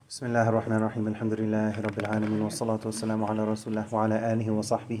بسم الله الرحمن الرحيم الحمد لله رب العالمين والصلاة والسلام على رسول الله وعلى آله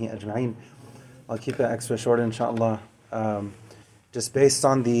وصحبه أجمعين. I'll keep it extra short inshallah. Just based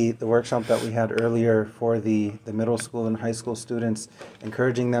on the workshop that we had earlier for the middle school and high school students,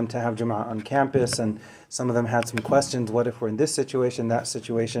 encouraging them to have Jama'ah on campus, and some of them had some questions. What if we're in this situation, that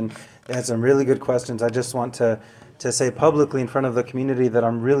situation? They had some really good questions. I just want to say publicly in front of the community that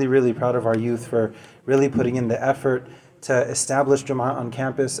I'm really, really proud of our youth for really putting in the effort to establish Jama'ah on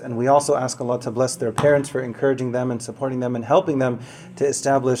campus, and we also ask Allah to bless their parents for encouraging them and supporting them and helping them to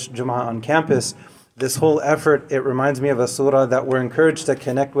establish Jama'ah on campus. This whole effort, it reminds me of a surah that we're encouraged to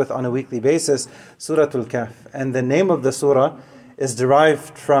connect with on a weekly basis, Suratul Kahf. And the name of the surah is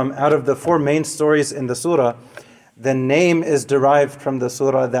derived from, out of the four main stories in the surah, the name is derived from the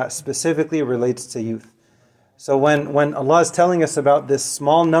surah that specifically relates to youth. So when Allah is telling us about this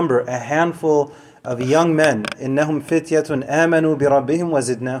small number, a handful of young men, إِنَّهُمْ فِتْيَةٌ آمَنُوا بِرَبِّهِمْ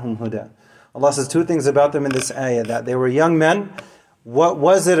وَزِدْنَاهُمْ هُدًى. Allah says two things about them in this ayah, that they were young men. What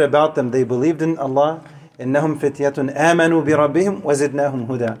was it about them? They believed in Allah. إِنَّهُمْ فِتْيَةٌ آمَنُوا بِرَبِّهِمْ وَزِدْنَاهُمْ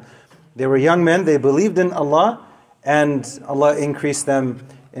هُدًى. They were young men, they believed in Allah, and Allah increased them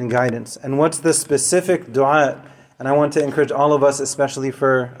in guidance. And what's the specific dua? And I want to encourage all of us, especially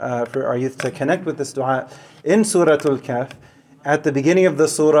for our youth, to connect with this dua. In Suratul Kahf, at the beginning of the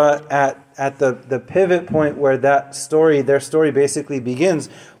surah, at the pivot point where their story basically begins,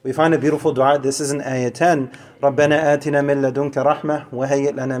 we find a beautiful dua. This is in ayah 10. رَبَّنَا آتِنَا مِن لَدُنْكَ رَحْمَةً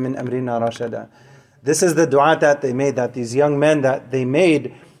وَهَيِّئْ لَنَا مِنْ أَمْرِنَا رَشَدًا. This is the dua that they made, that these young men that they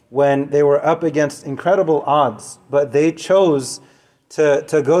made when they were up against incredible odds, but they chose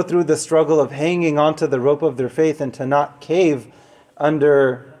to go through the struggle of hanging onto the rope of their faith and to not cave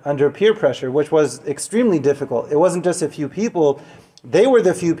under peer pressure, which was extremely difficult. It wasn't just a few people. They were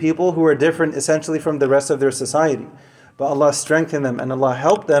the few people who were different essentially from the rest of their society. But Allah strengthened them and Allah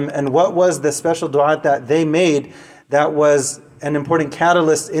helped them. And what was the special dua that they made that was an important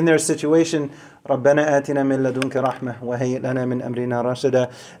catalyst in their situation? رَبَّنَا آتِنَا مِن لَدُنْكَ رَحْمَةً وَهَيِّئْ لَنَا مِنْ أَمْرِنَا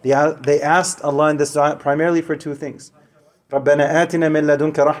رَشَدًا. They asked Allah in this dua primarily for two things. رَبَّنَا آتِنَا مِن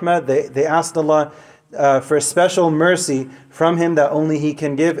لَدُنْكَ رَحْمَةً. They asked Allah for special mercy from Him that only He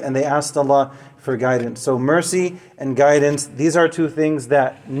can give, and they asked Allah for guidance. So mercy and guidance, these are two things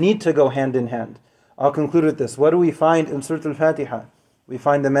that need to go hand in hand. I'll conclude with this. What do we find in Surah Al-Fatiha? We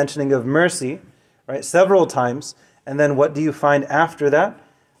find the mentioning of mercy, right, several times, and then what do you find after that?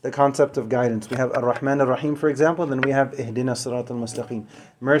 The concept of guidance. We have Ar-Rahman Ar-Rahim, for example, then we have Ihdina Sirat Al-Mustaqim.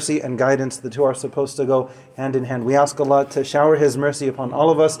 Mercy and guidance, the two are supposed to go hand in hand. We ask Allah to shower His mercy upon all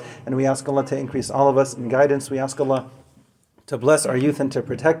of us, and we ask Allah to increase all of us in guidance. We ask Allah to bless our youth and to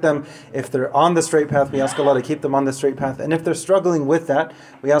protect them. If they're on the straight path, we ask Allah to keep them on the straight path. And if they're struggling with that,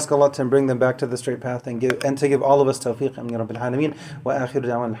 we ask Allah to bring them back to the straight path and to give all of us tawfiq. Amin ya Rabbil Alameen. Wa akhiru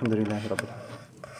da'wan alhamdulillahi Rabbil Alameen.